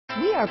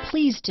We are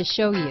pleased to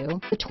show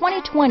you the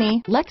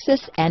 2020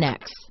 Lexus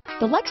NX.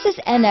 The Lexus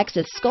NX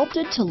is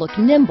sculpted to look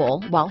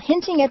nimble while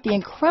hinting at the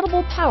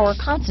incredible power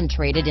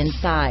concentrated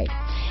inside.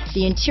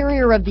 The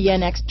interior of the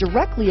NX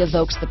directly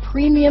evokes the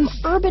premium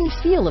urban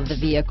feel of the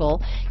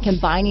vehicle,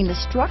 combining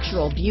the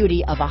structural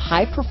beauty of a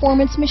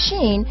high-performance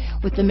machine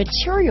with the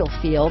material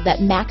feel that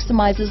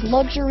maximizes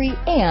luxury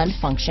and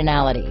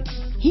functionality.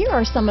 Here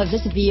are some of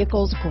this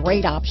vehicle's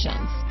great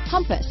options: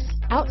 compass,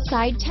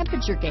 outside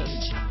temperature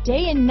gauge,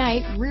 day and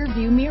night rear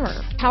view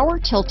mirror, power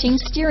tilting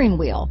steering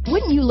wheel.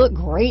 Wouldn't you look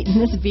great in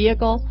this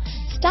vehicle?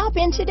 Stop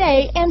in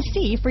today and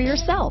see for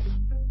yourself.